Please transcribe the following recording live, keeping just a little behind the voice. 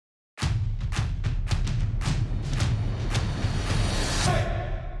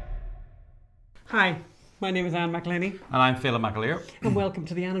Hi, my name is Anne McElhinney. And I'm Phelim McAleer. And welcome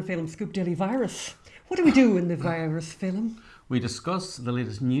to the Anne and Phelim Scoop Daily Virus. What do we do in the virus, Phelim? We discuss the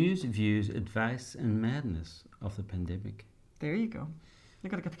latest news, views, advice and madness of the pandemic. There you go.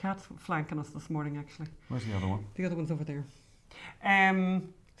 I've got to get the cats flanking us this morning, actually. Where's the other one? The other one's over there.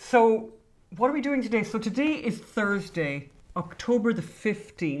 So, what are we doing today? So today is Thursday, October the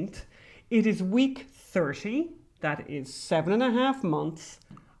 15th. It is week 30. That is 7.5 months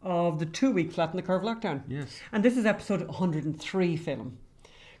of the 2-week flatten the curve lockdown. Yes. And this is episode 103, Phelim.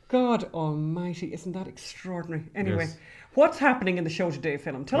 God almighty, isn't that extraordinary? Anyway, Yes. What's happening in the show today,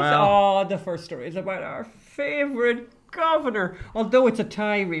 Phelim? Tell us. The first story is about our favourite governor. Although it's a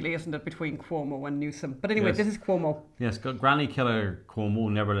tie, really, isn't it, between Cuomo and Newsom? But anyway, Yes. This is Cuomo. Yes, Granny Killer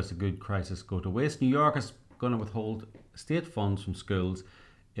Cuomo never lets a good crisis go to waste. New York is going to withhold state funds from schools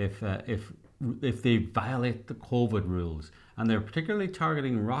if they violate the COVID rules. And they're particularly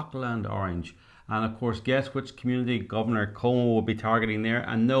targeting Rockland Orange. And of course, guess which community Governor Cuomo will be targeting there?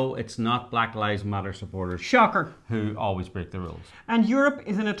 And no, it's not Black Lives Matter supporters. Shocker. Who always break the rules. And Europe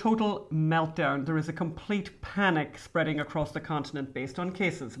is in a total meltdown. There is a complete panic spreading across the continent based on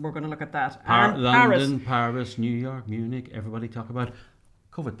cases. We're going to look at that. London, Paris, New York, Munich, everybody talk about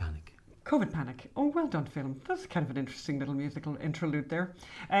COVID panic. COVID panic. Oh, well done, Phelim. That's kind of an interesting little musical interlude there.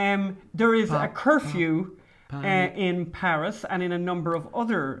 There is a curfew in Paris and in a number of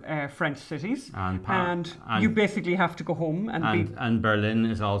other French cities. And you basically have to go home. And Berlin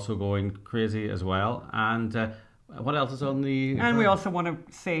is also going crazy as well. And what else is on the... And we also want to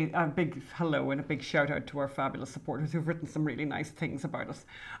say a big hello and a big shout out to our fabulous supporters who've written some really nice things about us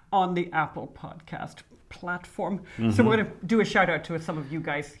on the Apple podcast platform. Mm-hmm. So we're going to do a shout out to some of you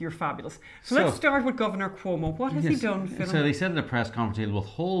guys. You're fabulous. So let's start with Governor Cuomo. What has he done, Phelim? So they said in a press conference he'll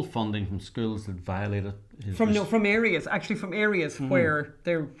withhold funding from schools that violated his... From areas where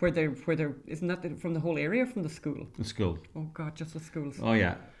they're isn't that from the whole area, from the school? The school. Oh God, just the schools. Oh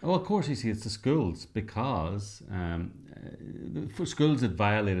yeah. Well, of course it's the schools because for schools that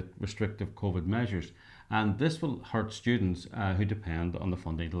violated restrictive COVID measures. And this will hurt students who depend on the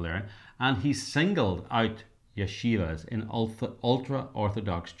funding to learn. And he singled out yeshivas in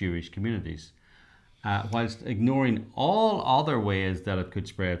ultra-Orthodox Jewish communities, whilst ignoring all other ways that it could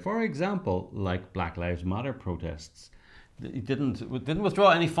spread. For example, like Black Lives Matter protests. He didn't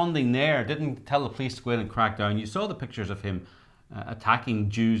withdraw any funding there, didn't tell the police to go in and crack down. You saw the pictures of him attacking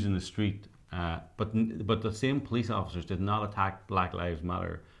Jews in the street, but the same police officers did not attack Black Lives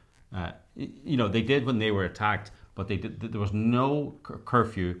Matter. They did when they were attacked, but there was no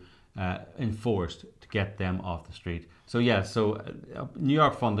curfew enforced to get them off the street. So New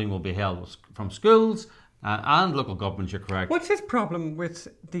York funding will be held from schools and local governments. You're correct. What's his problem with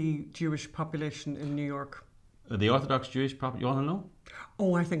the Jewish population in New York? The Orthodox Jewish population. You want to know?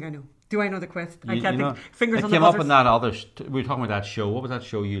 Oh, I think I know. Do I know the quest? I can't think. Fingers on the buzzers. It came up in that other... we were talking about that show. What was that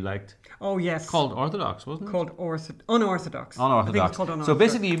show you liked? Oh, yes. Called Orthodox, wasn't it? Called Unorthodox. Unorthodox. I think it's called Unorthodox. So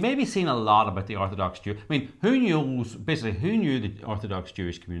basically, you've maybe seen a lot about the Orthodox Jew. I mean, who knew the Orthodox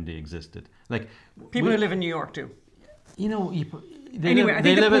Jewish community existed? Like people who live in New York do. I'm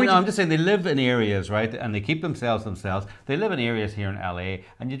just saying they live in areas, right? And they keep themselves. They live in areas here in LA,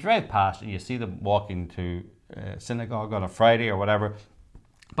 and you drive past and you see them walking to synagogue on a Friday or whatever.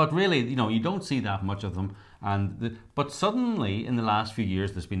 But really, you don't see that much of them. But suddenly, in the last few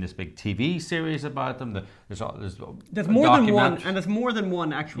years, there's been this big TV series about them. There's more than one, and there's more than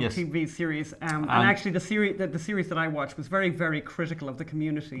one actual TV series. And actually, the series that I watched was very, very critical of the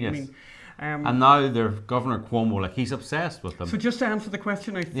community. Yes. And now their Governor Cuomo, he's obsessed with them. So just to answer the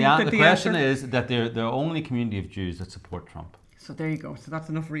question, I think the question is that they're the only community of Jews that support Trump. So there you go. So that's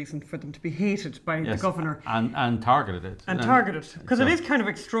enough reason for them to be hated by the governor and targeted. Because it is kind of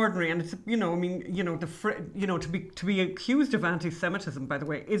extraordinary, and it's to be accused of anti-Semitism, by the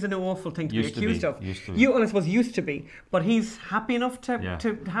way, is an awful thing to be accused of. I suppose used to be, but he's happy enough to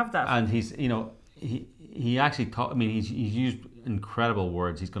have that. And he's he actually he's used incredible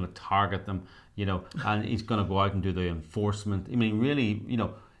words. He's going to target them, and he's going to go out and do the enforcement. I mean, really,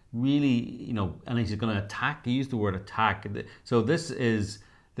 and he's going to attack. He used the word attack. So this is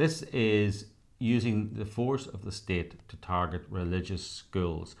using the force of the state to target religious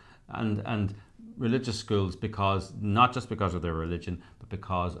schools and religious schools because not just because of their religion, but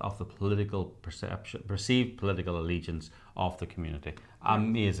because of the perceived political allegiance of the community.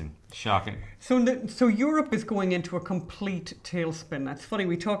 Amazing, shocking. So Europe is going into a complete tailspin. It's funny,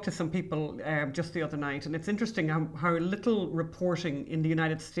 we talked to some people just the other night, and it's interesting how little reporting in the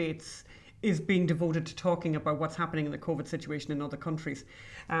United States is being devoted to talking about what's happening in the COVID situation in other countries.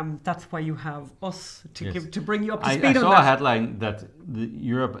 That's why you have us to bring you up to speed on that. I saw a headline that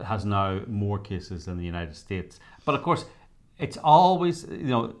Europe has now more cases than the United States. But of course, it's always,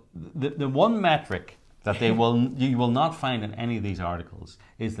 the one metric that you will not find in any of these articles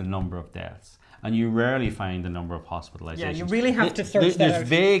is the number of deaths. And you rarely find the number of hospitalizations. Yeah, you really have to search that out. There's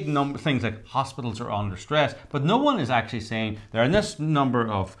vague things like hospitals are under stress, but no one is actually saying there are this number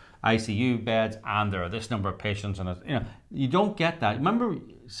of ICU beds and there are this number of patients. And you don't get that. Remember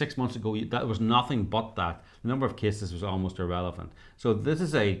 6 months ago, that was nothing but that. The number of cases was almost irrelevant. So this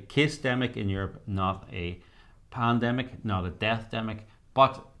is a case-demic in Europe, not a pandemic, not a death-demic,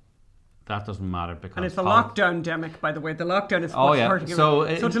 but that doesn't matter because... And it's a lockdown-demic, by the way. The lockdown is what's hurting you.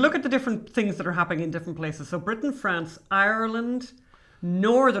 So to look at the different things that are happening in different places. So Britain, France, Ireland,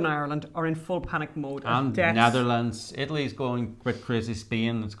 Northern Ireland are in full panic mode. And Netherlands, Italy's going a bit crazy,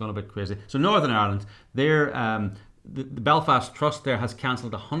 Spain, it's going a bit crazy. So Northern Ireland, they're... The Belfast Trust there has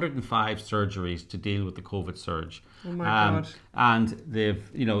cancelled 105 surgeries to deal with the COVID surge. Oh my God! And they've,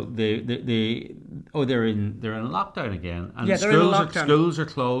 they're in lockdown again. And they're in lockdown. Schools are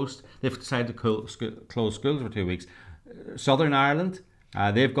closed. They've decided to close schools for 2 weeks. Southern Ireland,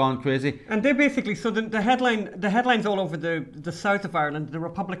 they've gone crazy. And they basically, so the headlines all over the south of Ireland, the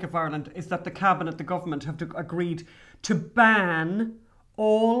Republic of Ireland, is that the cabinet, the government have agreed to ban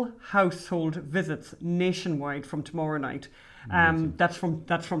all household visits nationwide from tomorrow night. That's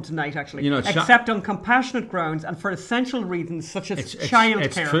from tonight, actually. Except on compassionate grounds and for essential reasons such as childcare.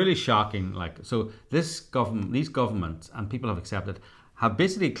 It's truly shocking. So these governments and people have accepted have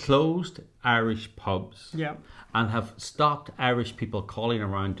basically closed Irish pubs. Yeah. And have stopped Irish people calling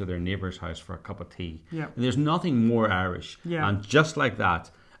around to their neighbour's house for a cup of tea. Yeah. There's nothing more Irish. Yeah. And just like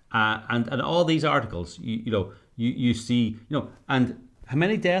that, and all these articles, you see, and how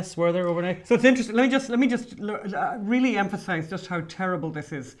many deaths were there overnight? So it's interesting. Let me just really emphasise just how terrible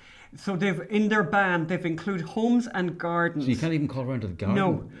this is. So in their ban, they've included homes and gardens. So you can't even call around to the garden?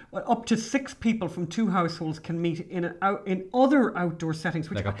 No. Up to 6 people from 2 households can meet in other outdoor settings.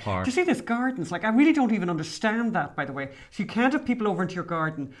 Like a park. Do you see this? Gardens. I really don't even understand that, by the way. So you can't have people over into your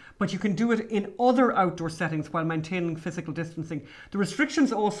garden, but you can do it in other outdoor settings while maintaining physical distancing. The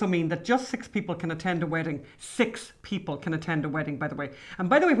restrictions also mean that just 6 people can attend a wedding. 6 people can attend a wedding, by the way. And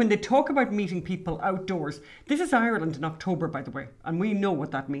by the way, when they talk about meeting people outdoors, this is Ireland in October, by the way, and we know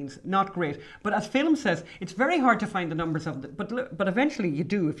what that means. Not great. But as Phelim says, it's very hard to find the numbers of it. But eventually you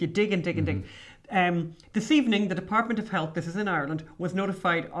do if you dig and dig and dig. This evening, the Department of Health, this is in Ireland, was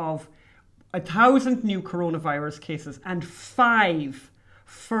notified of 1,000 new coronavirus cases and 5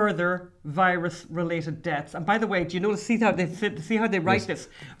 further virus-related deaths. And by the way, do you notice see how they write this?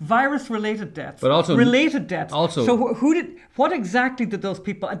 Virus-related deaths, but also related deaths. Also, so what exactly did those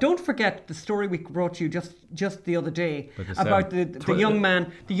people? And don't forget the story we brought you just the other day about the young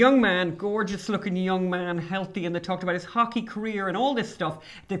man, gorgeous-looking young man, healthy, and they talked about his hockey career and all this stuff.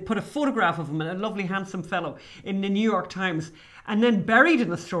 They put a photograph of him, a lovely, handsome fellow, in the New York Times. And then buried in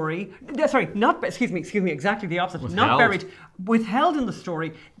the story, excuse me, exactly the opposite. Withheld in the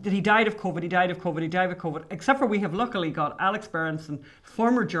story that he died of COVID, except for we have luckily got Alex Berenson,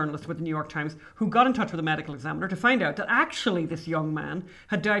 former journalist with the New York Times, who got in touch with a medical examiner to find out that actually this young man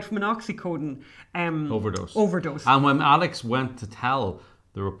had died from an oxycodone overdose. And when Alex went to tell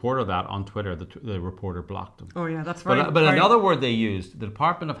the reporter that on Twitter, the reporter blocked him. Oh yeah, that's right. But another word they used, the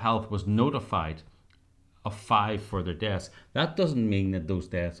Department of Health was notified of 5 further deaths. That doesn't mean that those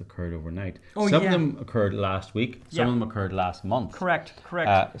deaths occurred overnight. Some of them occurred last week. Some of them occurred last month. Correct.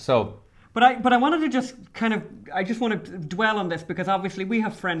 But I wanted to just I just want to dwell on this because obviously we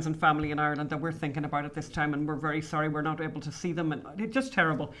have friends and family in Ireland that we're thinking about at this time, and we're very sorry we're not able to see them, and it's just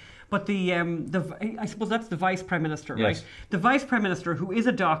terrible. But I suppose that's the Vice Prime Minister, yes. Right? The Vice Prime Minister, who is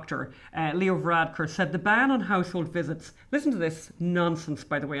a doctor, Leo Varadkar, said the ban on household visits, listen to this nonsense,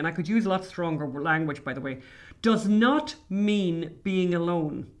 by the way, and I could use a lot stronger language, by the way, does not mean being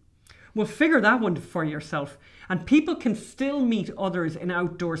alone. Well, figure that one for yourself. And people can still meet others in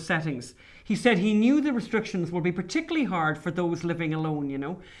outdoor settings. He said he knew the restrictions would be particularly hard for those living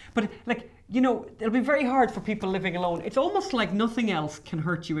alone, But, it'll be very hard for people living alone. It's almost like nothing else can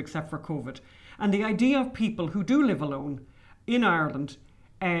hurt you except for COVID. And the idea of people who do live alone in Ireland,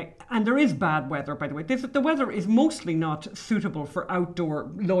 and there is bad weather, by the way. The weather is mostly not suitable for outdoor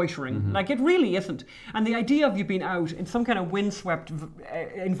loitering. It really isn't. And the idea of you being out in some kind of windswept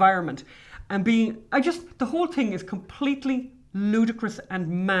environment and the whole thing is completely ludicrous and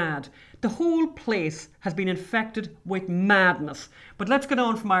mad. The whole place has been infected with madness. But let's get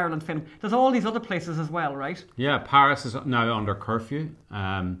on from Ireland, Finn. There's all these other places as well, right? Yeah, Paris is now under curfew.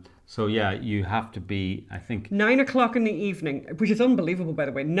 So yeah, you have to be, I think, 9 o'clock in the evening, which is unbelievable, by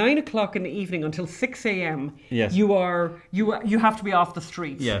the way. 9 o'clock in the evening until 6 a.m. Yes. You have to be off the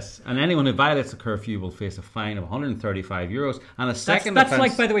streets. yes, and anyone who violates the curfew will face a fine of €135 and a second That's offence.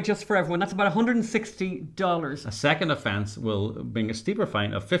 like, by the way, just for everyone, that's about $160. A second offence will bring a steeper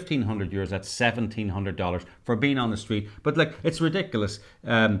fine of €1,500. That's $1,700 for being on the street. But like, it's ridiculous.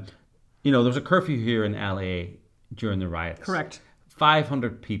 There was a curfew here in LA during the riots. Correct.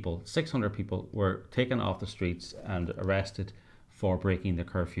 500 people, 600 people were taken off the streets and arrested for breaking the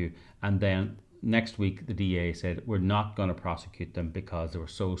curfew. And then next week, the DA said, we're not going to prosecute them because they were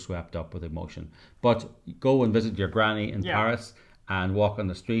so swept up with emotion. But go and visit your granny in Paris and walk on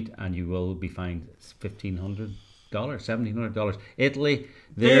the street and you will be fined $1,500. $1,700. Italy,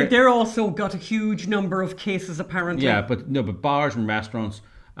 they're also got a huge number of cases apparently. Yeah, but bars and restaurants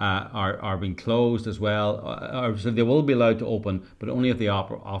are being closed as well. So they will be allowed to open, but only if they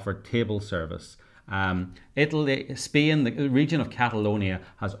offer table service. Italy, Spain, the region of Catalonia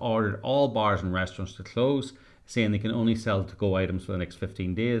has ordered all bars and restaurants to close, saying they can only sell to-go items for the next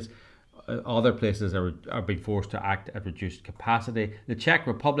 15 days. Other places are being forced to act at reduced capacity. The Czech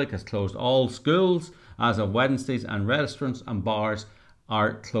Republic has closed all schools as of Wednesdays, and restaurants and bars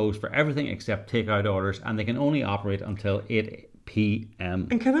are closed for everything except takeout orders, and they can only operate until 8 p.m.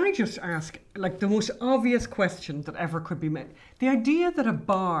 And can I just ask, like, the most obvious question that ever could be made? The idea that a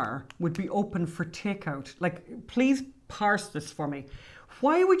bar would be open for takeout, like, please parse this for me.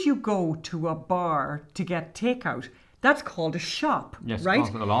 Why would you go to a bar to get takeout? That's called a shop, yes, right? It's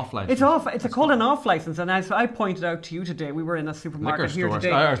called an off license. It's called an off license, and as I pointed out to you today, we were in a supermarket here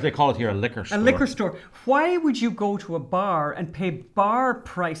today. Or they call it here a liquor store. A liquor store. Why would you go to a bar and pay bar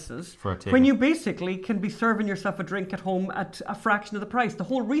prices for a ticket when you basically can be serving yourself a drink at home at a fraction of the price? The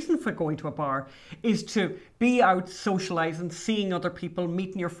whole reason for going to a bar is to be out socialising, seeing other people,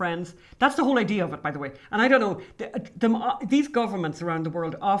 meeting your friends. That's the whole idea of it, by the way. And I don't know, these governments around the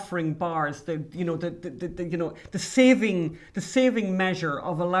world offering bars, the saving measure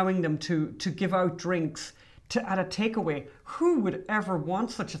of allowing them to give out drinks at a takeaway. Who would ever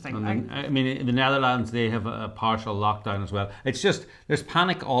want such a thing? I mean, in the Netherlands, they have a partial lockdown as well. It's just, there's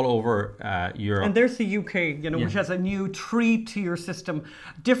panic all over Europe. And there's the UK, which has a new 3-tier system.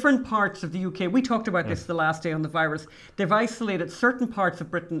 Different parts of the UK, we talked about this the last day on the virus, they've isolated certain parts of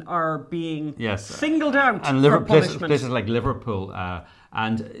Britain are being singled out for punishment. Places like Liverpool,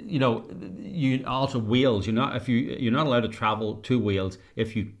 and you also Wales. You're not allowed to travel to Wales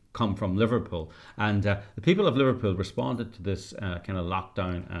if you come from Liverpool. And the people of Liverpool responded to this kind of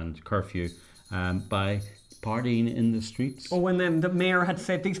lockdown and curfew by partying in the streets. Oh, and then the mayor had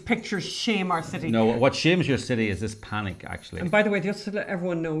said, these pictures shame our city. No, what shames your city is this panic, actually. And by the way, just so that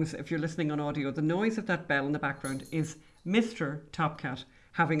everyone knows, if you're listening on audio, the noise of that bell in the background is Mr. Topcat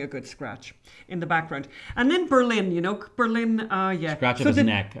having a good scratch in the background. And then Berlin, Berlin, Scratching his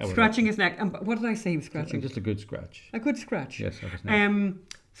neck. Scratching his neck. And what did I say he was scratching? Just a good scratch. A good scratch. Yes, of his neck.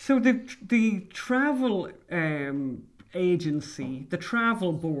 So the travel agency, the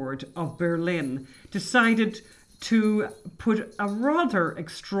travel board of Berlin, decided to put a rather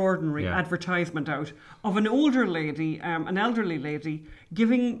extraordinary advertisement out of an older lady, an elderly lady,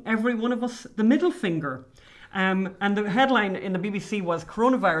 giving every one of us the middle finger. And the headline in the BBC was,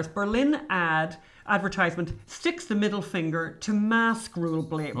 coronavirus, Berlin advertisement sticks the middle finger to mask rule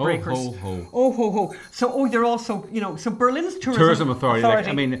breakers. Oh, ho, ho. Oh, ho, ho. So, they're also, so Berlin's Tourism Authority.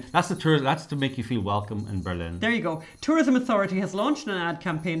 That's to make you feel welcome in Berlin. There you go. Tourism Authority has launched an ad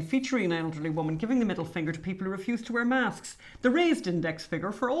campaign featuring an elderly woman giving the middle finger to people who refuse to wear masks. The raised index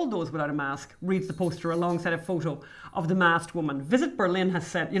figure for all those without a mask, reads the poster alongside a photo of the masked woman. Visit Berlin has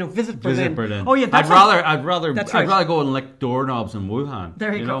said, visit Berlin. Visit Berlin. Oh yeah, I'd rather go and lick doorknobs in Wuhan.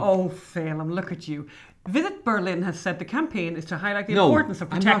 There you go. Oh, Phelan, look at you. Visit Berlin has said the campaign is to highlight the importance of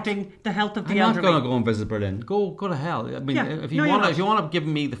protecting the health of the elderly. I'm not going to go and visit Berlin. Go to hell. I mean, if you want to give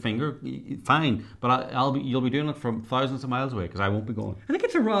me the finger, fine. But you'll be doing it from thousands of miles away because I won't be going. I think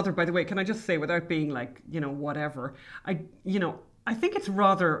it's a rather, by the way, can I just say, without being like, whatever, I think it's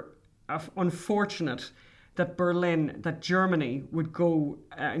rather unfortunate that Germany would go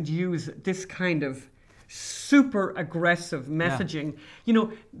and use this kind of super aggressive messaging.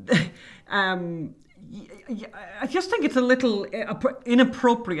 I just think it's a little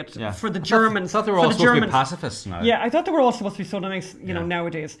inappropriate for the Germans. I thought they were all supposed to be pacifists now. Yeah, I thought they were all supposed to be so nice,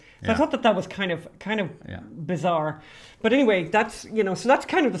 nowadays. So I thought that was kind of bizarre. But anyway, that's so that's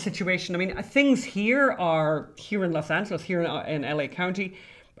kind of the situation. I mean, things here in Los Angeles, here in LA County,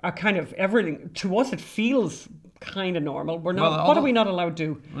 are kind of everything. To us, it feels kind of normal. We're not. What are we not allowed to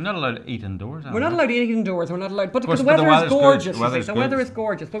do? We're not allowed to eat indoors. We're not allowed to eat indoors. We're not allowed. But because the but weather is gorgeous. The good. weather is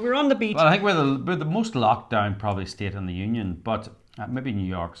gorgeous. But we're on the beach. Well, I think we're the most locked down probably state in the union, but maybe New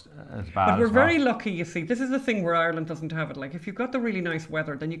York's as bad. But we're as well. very lucky, you see. This is the thing where Ireland doesn't have it. Like, if you've got the really nice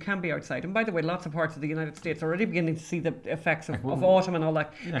weather, then you can be outside. And by the way, lots of parts of the United States are already beginning to see the effects of autumn and all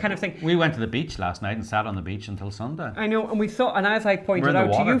that kind of thing. We went to the beach last night and sat on the beach until sundown. I know, and we saw, and as I pointed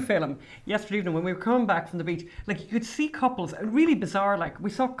out to you, water. Phelim, yesterday evening when we were coming back from the beach, like, you could see couples, really bizarre, like, we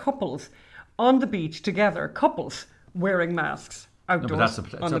saw couples on the beach together, couples wearing masks. Outdoors, no,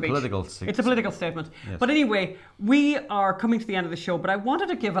 but it's a political statement. It's a political statement. Yes. But anyway, we are coming to the end of the show, but I wanted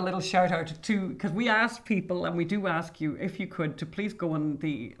to give a little shout out to, because we asked people, and we do ask you, if you could, to please go on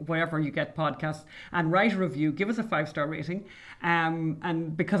wherever you get podcasts and write a review, give us a 5-star rating.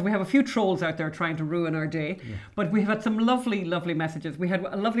 And because we have a few trolls out there trying to ruin our day, but we have had some lovely, lovely messages. We had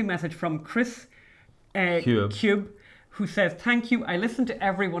a lovely message from Chris Cube, who says, "Thank you. I listen to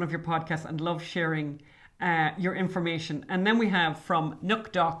every one of your podcasts and love sharing your information." And then we have from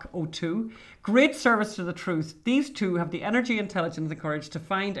NookDoc02, "Great service to the truth. These two have the energy, intelligence and courage to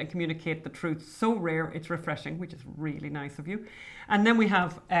find and communicate the truth. So rare, it's refreshing," which is really nice of you. And then we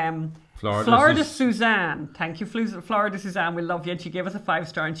have Florida Suzanne. Thank you, Florida Suzanne. We love you. And she gave us a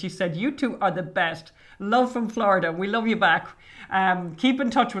 5-star. And she said, "You two are the best. Love from Florida. We love you back. Keep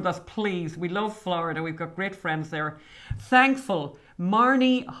in touch with us, please. We love Florida. We've got great friends there." Thankful.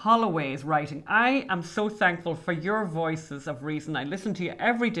 Marnie Holloway is writing, "I am so thankful for your voices of reason. I listen to you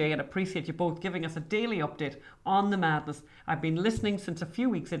every day and appreciate you both giving us a daily update on the madness. I've been listening since a few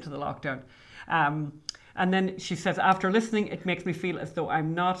weeks into the lockdown." And then she says, "After listening, it makes me feel as though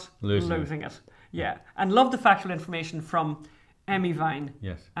I'm not losing it." Yeah. And love the factual information from Emmy Vine.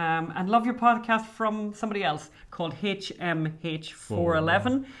 Yes. And love your podcast from somebody else called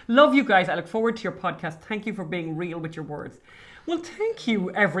HMH411. Love you guys. I look forward to your podcast. Thank you for being real with your words. Well, thank you,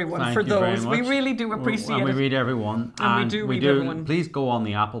 everyone, for those. We really do appreciate it. And we read everyone. And we do read everyone. Please go on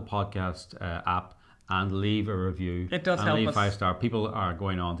the Apple Podcast app and leave a review. It does help us. And leave 5-star. People are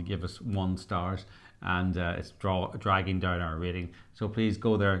going on to give us 1 stars. And it's dragging down our rating. So please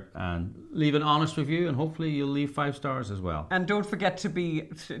go there and leave an honest review, and hopefully you'll leave 5 stars as well. And don't forget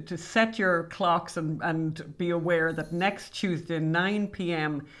to set your clocks and be aware that next Tuesday, 9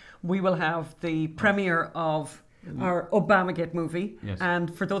 p.m, we will have the premiere of our Obamagate movie. Yes.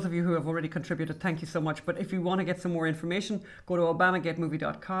 And for those of you who have already contributed, thank you so much. But if you want to get some more information, go to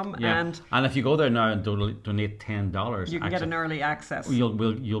obamagatemovie.com. Yeah. And if you go there now and donate $10, you can get an early access.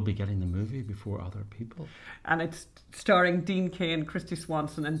 You'll be getting the movie before other people. And it's starring Dean Cain, Christy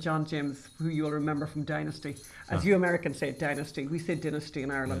Swanson and John James, who you'll remember from Dynasty. As you Americans say Dynasty, we say Dynasty in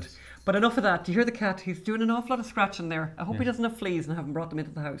Ireland. Yes. But enough of that. Do you hear the cat? He's doing an awful lot of scratching there. I hope he doesn't have fleas and haven't brought them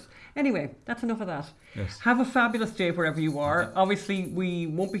into the house. Anyway, that's enough of that. Yes. Have a fabulous day wherever you are. Okay. Obviously, we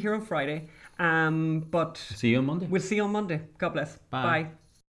won't be here on Friday, but see you on Monday. We'll see you on Monday. God bless. Bye. Bye.